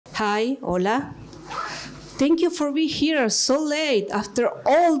Hi, hola. Thank you for being here so late after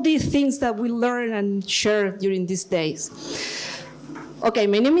all these things that we learn and share during these days. Okay,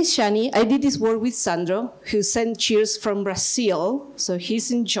 my name is Shani. I did this work with Sandro, who sent cheers from Brazil, so he's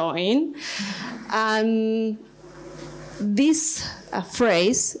enjoying. And this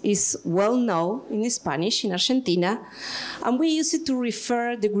phrase is well known in Spanish in Argentina, and we use it to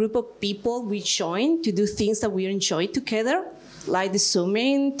refer the group of people we join to do things that we enjoy together, like the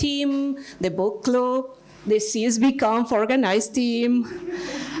swimming team, the book club, the csvconf organized team.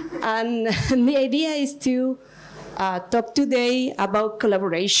 And the idea is to talk today about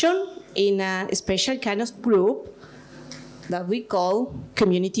collaboration in a special kind of group that we call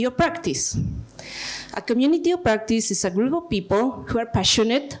community of practice. A community of practice is a group of people who are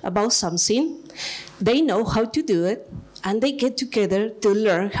passionate about something, they know how to do it, and they get together to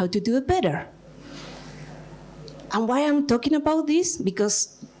learn how to do it better. And why I'm talking about this?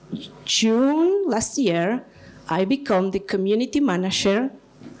 Because June last year, I became the community manager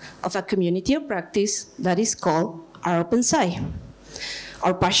of a community of practice that is called rOpenSci.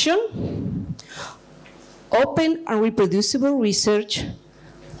 Our passion, open and reproducible research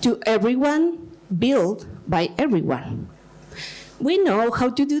to everyone, built by everyone. We know how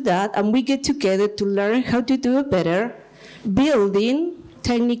to do that, and we get together to learn how to do it better, building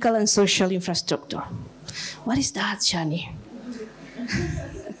technical and social infrastructure. What is that, Shani?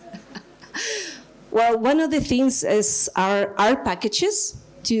 Well, one of the things is our packages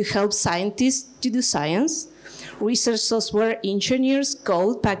to help scientists to do science. Research software engineers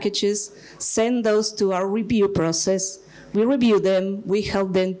code packages, send those to our review process. We review them, we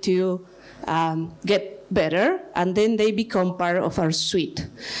help them to get better, and then they become part of our suite.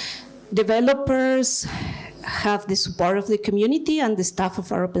 Developers have the support of the community and the staff of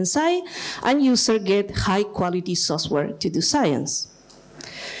rOpenSci, and users get high-quality software to do science.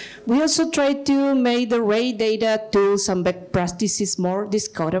 We also try to make the raw data tools and best practices more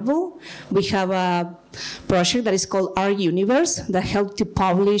discoverable. We have a project that is called rUniverse that helps to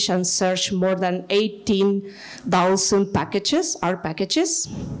publish and search more than 18,000 packages, R packages.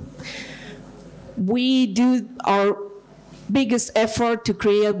 We do our biggest effort to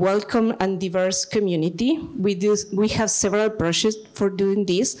create a welcome and diverse community. We have several projects for doing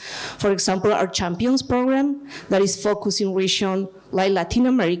this. For example, our Champions program that is focused in regions like Latin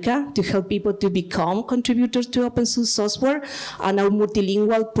America to help people to become contributors to open source software, and our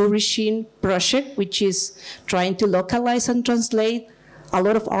multilingual publishing project, which is trying to localize and translate a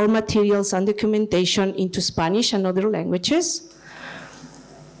lot of our materials and documentation into Spanish and other languages.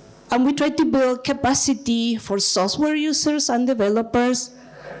 And we try to build capacity for software users and developers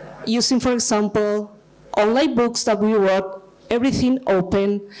using, for example, online books that we wrote, everything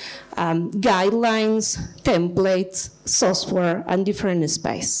open, guidelines, templates, software, and different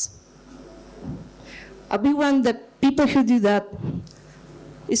space. A big one that people who do that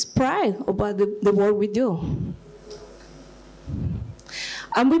is pride about the work we do.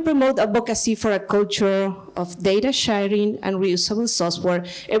 And we promote advocacy for a culture of data sharing and reusable software.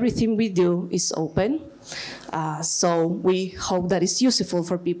 Everything we do is open, so we hope that it's useful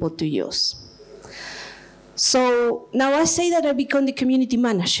for people to use. So now I say that I become the community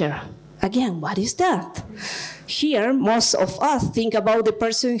manager. Again, what is that? Here, most of us think about the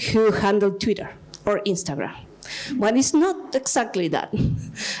person who handles Twitter or Instagram. But it's not exactly that.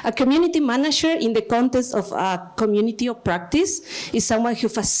 A community manager in the context of a community of practice is someone who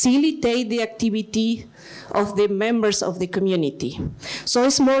facilitates the activity of the members of the community. So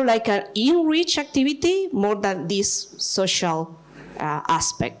it's more like an in-reach activity more than this social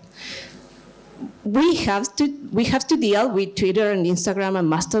aspect. We have to deal with Twitter and Instagram and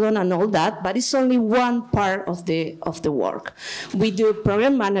Mastodon and all that, but it's only one part of the work. We do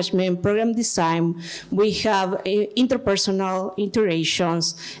program management, program design. We have interpersonal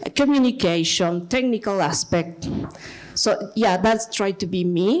interactions, communication, technical aspect. So yeah, that's try to be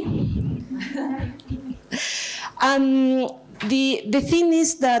me. The thing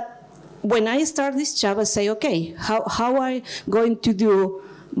is that when I start this job, I say, okay, how I going to do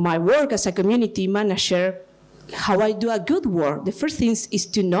my work as a community manager, how I do a good work? The first thing is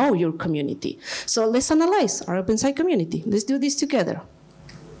to know your community. So let's analyze our rOpenSci community. Let's do this together.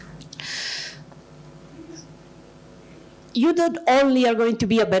 You not only are going to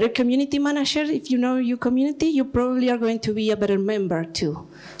be a better community manager if you know your community, you probably are going to be a better member too.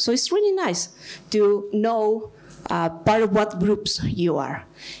 So it's really nice to know part of what groups you are.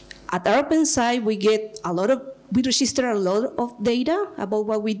 At rOpenSci, we register a lot of data about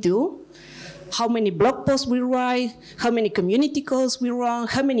what we do. how many blog posts we write, how many community calls we run,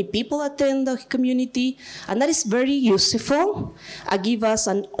 how many people attend the community, and that is very useful. Give us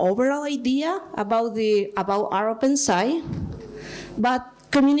an overall idea about rOpenSci, but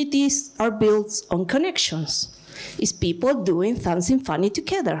communities are built on connections. It's people doing something funny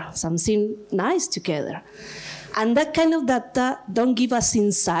together, something nice together. And that kind of data don't give us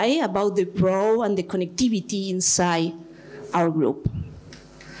insight about the growth and the connectivity inside our group.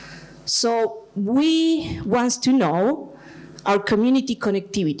 So we want to know our community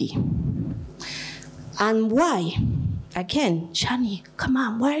connectivity. And why? Again, Shani, come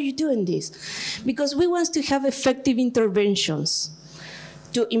on, why are you doing this? Because we want to have effective interventions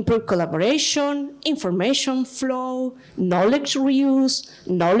to improve collaboration, information flow, knowledge reuse,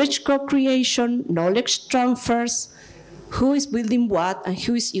 knowledge co-creation, knowledge transfers, who is building what and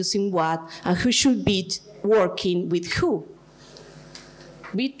who is using what, and who should be working with who.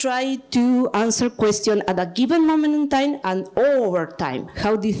 We try to answer questions at a given moment in time and over time,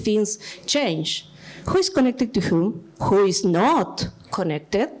 how these things change. Who is connected to whom? Who is not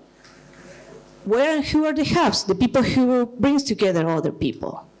connected? Where and who are the hubs, the people who brings together other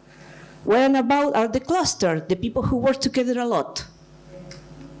people? Where and about are the clusters, the people who work together a lot?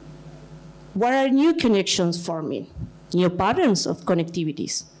 What are new connections forming? New patterns of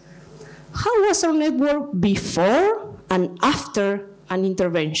connectivities? How was our network before and after an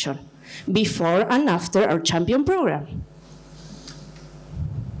intervention? Before and after our champion program?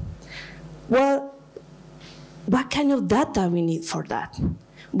 Well, what kind of data we need for that?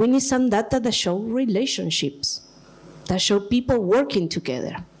 We need some data that show relationships, that show people working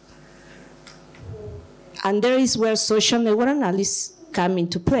together. And there is where social network analysis come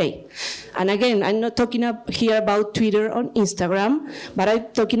into play. And again, I'm not talking here about Twitter or Instagram, but I'm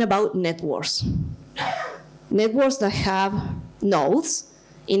talking about networks. Networks that have nodes,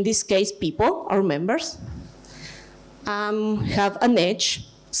 in this case people or members, have an edge,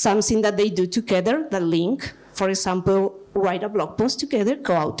 something that they do together, that link, for example, write a blog post together,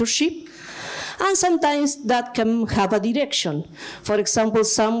 co-authorship, and sometimes that can have a direction. For example,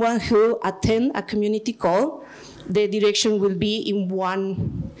 someone who attends a community call, the direction will be in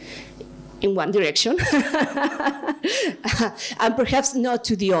one direction, and perhaps not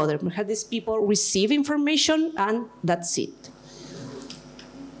to the other. Perhaps these people receive information and that's it.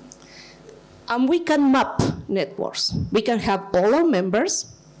 And we can map networks. We can have all our members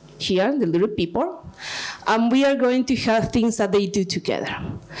here, the little people, and we are going to have things that they do together.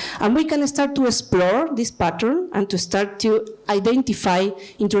 And we can start to explore this pattern and to start to identify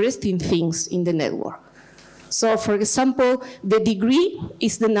interesting things in the network. So for example, the degree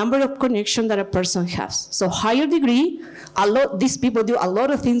is the number of connections that a person has. So higher degree, these people do a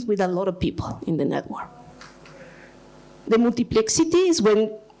lot of things with a lot of people in the network. The multiplexity is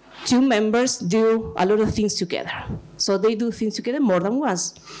when two members do a lot of things together. So they do things together more than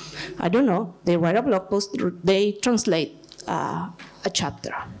once. I don't know, they write a blog post, they translate a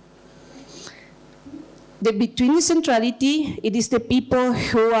chapter. The between centrality, it is the people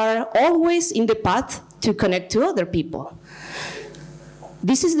who are always in the path to connect to other people.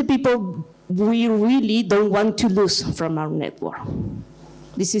 This is the people we really don't want to lose from our network.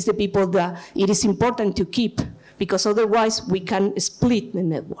 This is the people that it is important to keep, because otherwise we can split the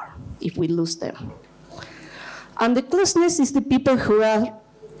network if we lose them. And the closeness is the people who are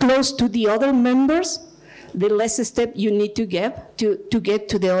close to the other members, the less step you need to get to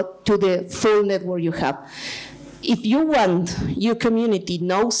the full network you have. If you want your community to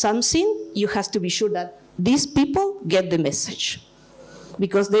know something, you have to be sure that these people get the message,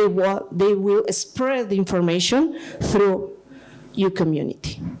 because they will spread the information through your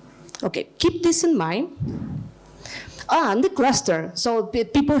community. Okay, keep this in mind. And the cluster, so the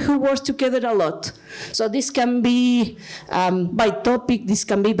people who work together a lot. So this can be by topic, this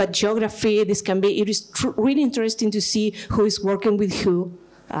can be by geography, this can be, it is really interesting to see who is working with who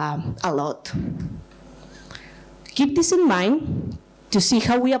a lot. Keep this in mind to see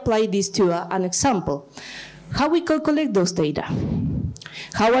how we apply this to an example. How we collect those data.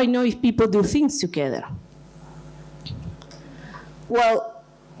 How I know if people do things together. Well,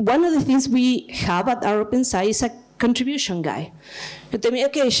 one of the things we have at rOpenSci is a contribution guide. You tell me,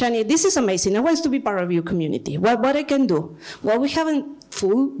 okay, Shani, this is amazing. I want to be part of your community. What I can do? Well, we have a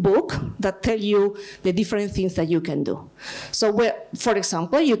full book that tells you the different things that you can do. So, for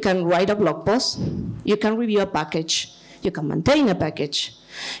example, you can write a blog post, you can review a package, you can maintain a package,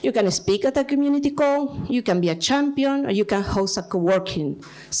 you can speak at a community call, you can be a champion, or you can host a co-working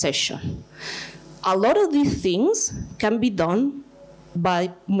session. A lot of these things can be done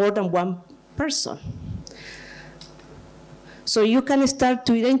by more than one person. So you can start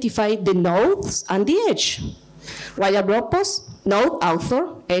to identify the nodes and the edge. Write a blog post, node,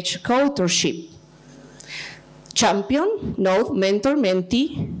 author, edge, co-authorship. Champion, node, mentor,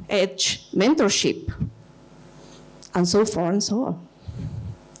 mentee, edge, mentorship, and so forth and so on.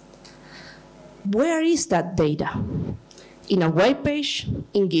 Where is that data? In a web page,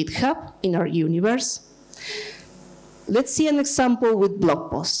 in GitHub, in our universe. Let's see an example with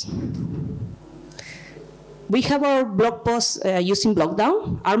blog posts. We have our blog posts using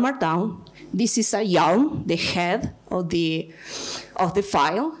Blockdown, Armourdown. This is a yarn, the head of the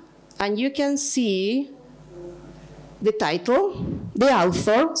file, and you can see the title, the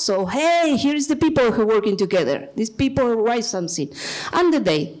author. So, hey, here's the people who are working together. These people write something. And the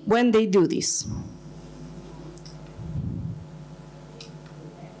date when they do this.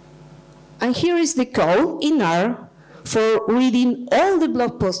 And here is the code in R for reading all the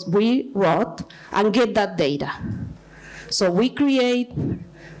blog posts we wrote and get that data. So we create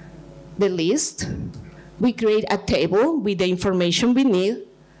the list. We create a table with the information we need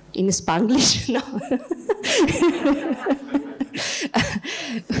in Spanglish. No.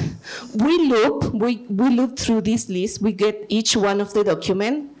 we loop through this list. We get each one of the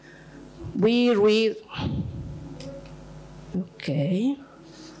document. We read. Okay.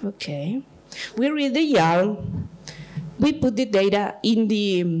 We read the yarn. We put the data in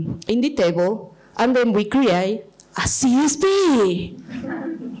the table, and then we create a CSV.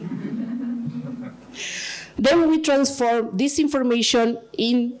 Then we transform this information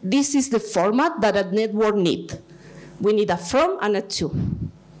in, this is the format that a network needs. We need a from and a to.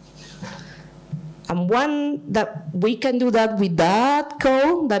 And one that we can do that with that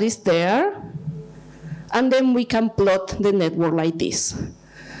code that is there, and then we can plot the network like this.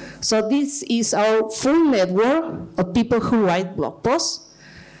 So this is our full network of people who write blog posts.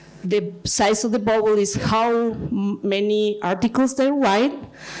 The size of the bubble is how many articles they write,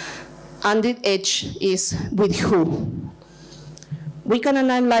 and the edge is with who. We can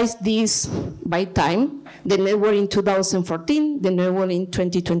analyze this by time, the network in 2014, the network in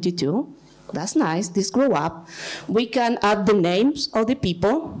 2022. That's nice, this grew up. We can add the names of the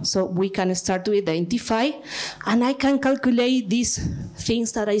people, so we can start to identify, and I can calculate these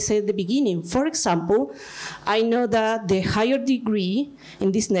things that I said at the beginning. For example, I know that the higher degree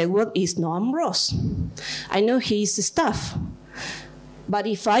in this network is Noam Ross. I know he is staff. But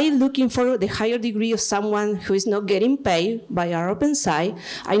if I'm looking for the higher degree of someone who is not getting paid by rOpenSci,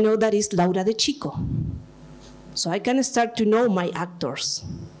 I know that is Laura De Chico. So I can start to know my actors.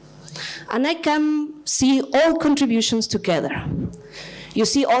 And I can see all contributions together. You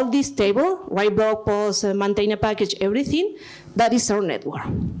see all this table, write blog posts, maintain a package, everything, that is our network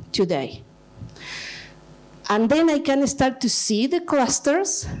today. And then I can start to see the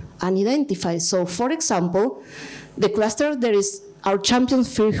clusters and identify. So for example, the cluster, there is our champion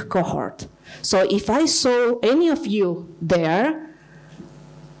field cohort. So if I saw any of you there,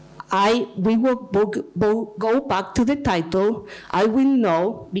 we will go back to the title. I will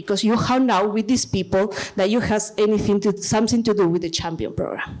know, because you hang out with these people, that you have something to do with the champion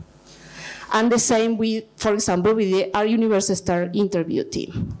program. And the same with, for example, with our Universal Star interview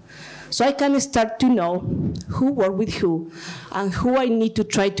team. So I can start to know who work with who, and who I need to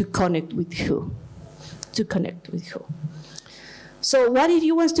try to connect with who, So what if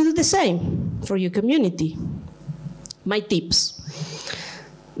you want to do the same for your community? My tips.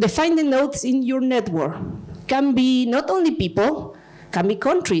 Define the nodes in your network. Can be not only people, can be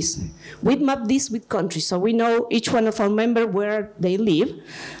countries. We map this with countries, so we know each one of our members where they live,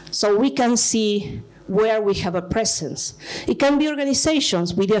 so we can see where we have a presence. It can be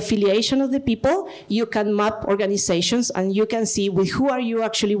organizations. With the affiliation of the people, you can map organizations, and you can see with who are you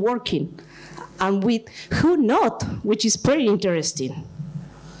actually working, and with who not, which is pretty interesting.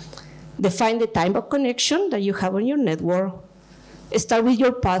 Define the type of connection that you have on your network. Start with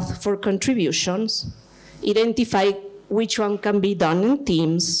your path for contributions. Identify which one can be done in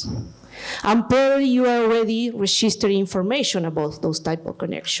teams. And probably you are already registering information about those type of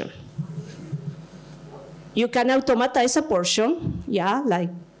connection. You can automatize a portion, like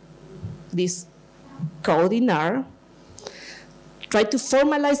this code in R. Try to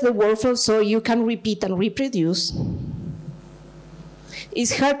formalize the workflow so you can repeat and reproduce.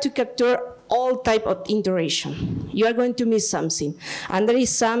 It's hard to capture all type of iteration. You are going to miss something. And there is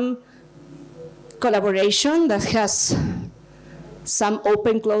some collaboration that has some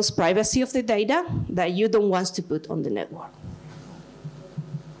open-close privacy of the data that you don't want to put on the network.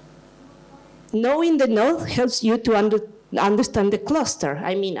 Knowing the node helps you to understand the cluster.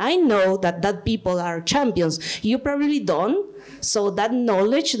 I mean, I know that people are champions. You probably don't, So that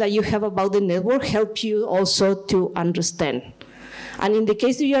knowledge that you have about the network helps you also to understand. And in the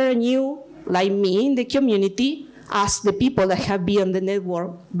case you are new, like me, in the community, ask the people that have been on the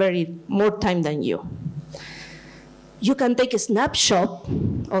network more time than you. You can take a snapshot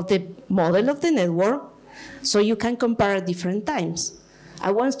of the model of the network so you can compare at different times.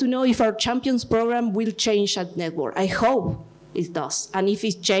 I want to know if our champions program will change at network. I hope it does. And if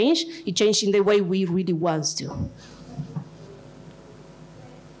it changes in the way we really want to.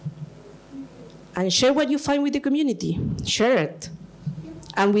 And share what you find with the community. Share it.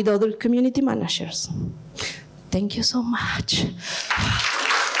 And with other community managers. Thank you so much.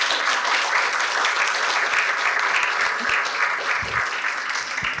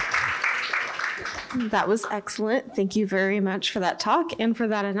 That was excellent. Thank you very much for that talk and for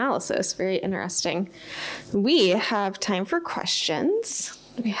that analysis. Very interesting. We have time for questions.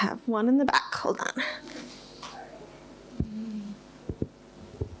 We have one in the back. Hold on.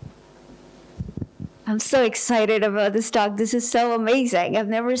 I'm so excited about this talk. This is so amazing. I've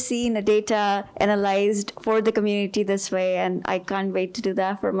never seen a data analyzed for the community this way, and I can't wait to do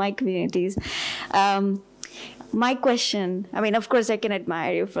that for my communities. My question, I mean, of course, I can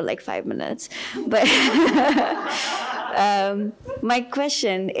admire you for like 5 minutes, but my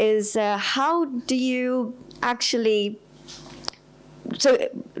question is, how do you actually, so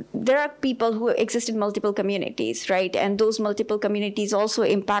there are people who exist in multiple communities, right? And those multiple communities also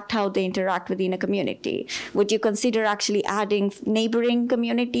impact how they interact within a community. Would you consider actually adding neighboring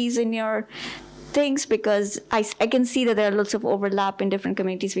communities in your things? Because I can see that there are lots of overlap in different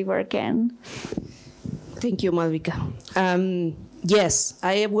communities we work in. Thank you, Malvika. Yes,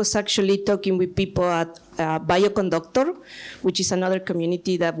 I was actually talking with people at Bioconductor, which is another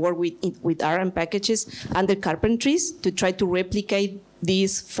community that work with RM packages under carpentries to try to replicate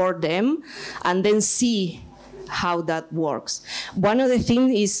this for them and then see how that works. One of the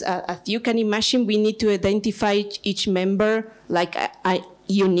things is, as you can imagine, we need to identify each member like a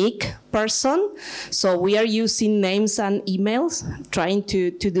unique person. So we are using names and emails, trying to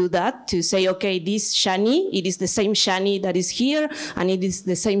do that, to say, okay, this Shani, it is the same Shani that is here, and it is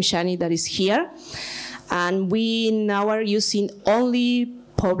the same Shani that is here. And we now are using only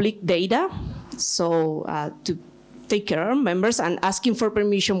public data, so to take care of our members and asking for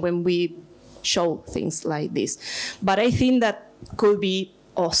permission when we show things like this. But I think that could be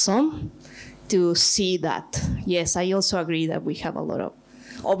awesome to see that. Yes, I also agree that we have a lot of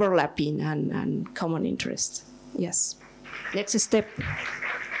overlapping and common interests. Yes. Next step.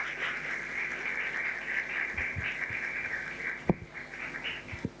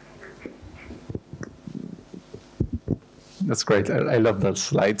 That's great. I love that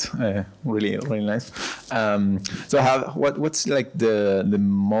slide. Really, really nice. So, what's like the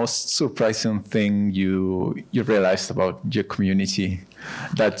most surprising thing you realized about your community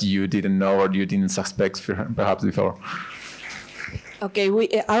that you didn't know or you didn't suspect perhaps before? Okay,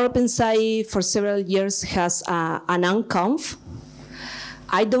 rOpenSci for several years has an unconf.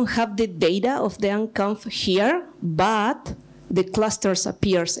 I don't have the data of the unconf here, but the clusters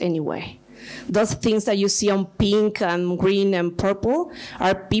appears anyway. Those things that you see on pink and green and purple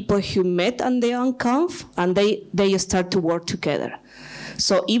are people who met on the unconf and they start to work together.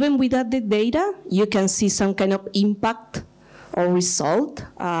 So even without the data, you can see some kind of impact or result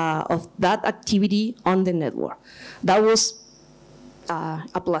of that activity on the network. That was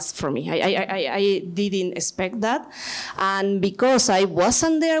a plus for me. I didn't expect that. And because I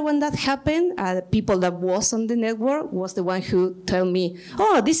wasn't there when that happened, the people that was on the network was the one who told me,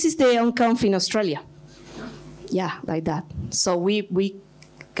 oh, this is the unconf in Australia. Yeah, like that. So we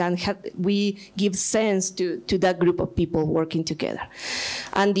give sense to that group of people working together.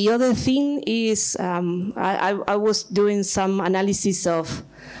 And the other thing is I was doing some analysis of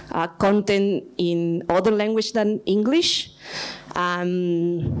content in other language than English.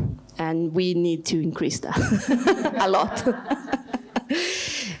 And we need to increase that a lot.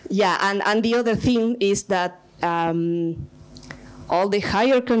 Yeah, and the other thing is that all the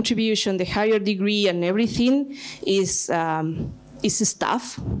higher contribution, the higher degree and everything is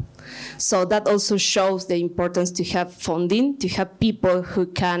staff. So that also shows the importance to have funding, to have people who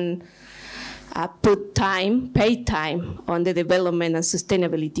can pay time on the development and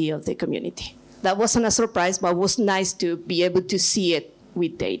sustainability of the community. That wasn't a surprise, but it was nice to be able to see it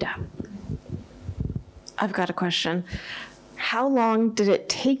with data. I've got a question. How long did it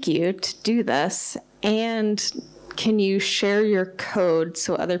take you to do this? And can you share your code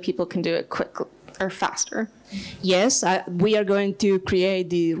so other people can do it quickly or faster? Yes, we are going to create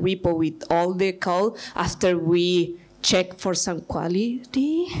the repo with all the code after we check for some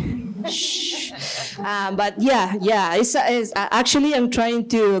quality. But yeah, it's actually I'm trying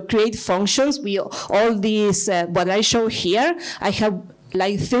to create functions. All these, what I show here, I have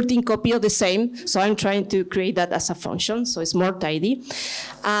like 13 copies of the same, so I'm trying to create that as a function, so it's more tidy.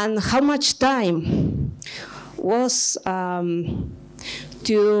 And how much time was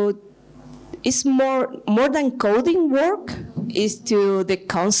it's more than coding work, is to the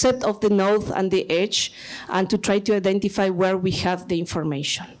concept of the node and the edge, and to try to identify where we have the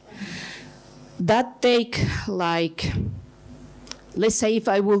information. That take like, let's say if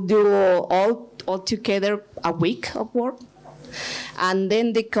I will do all together a week of work, and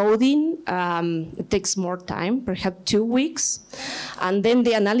then the coding it takes more time, perhaps 2 weeks, and then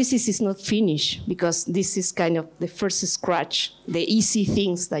the analysis is not finished because this is kind of the first scratch, the easy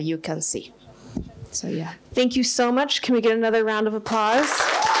things that you can see. So yeah. Thank you so much. Can we get another round of applause?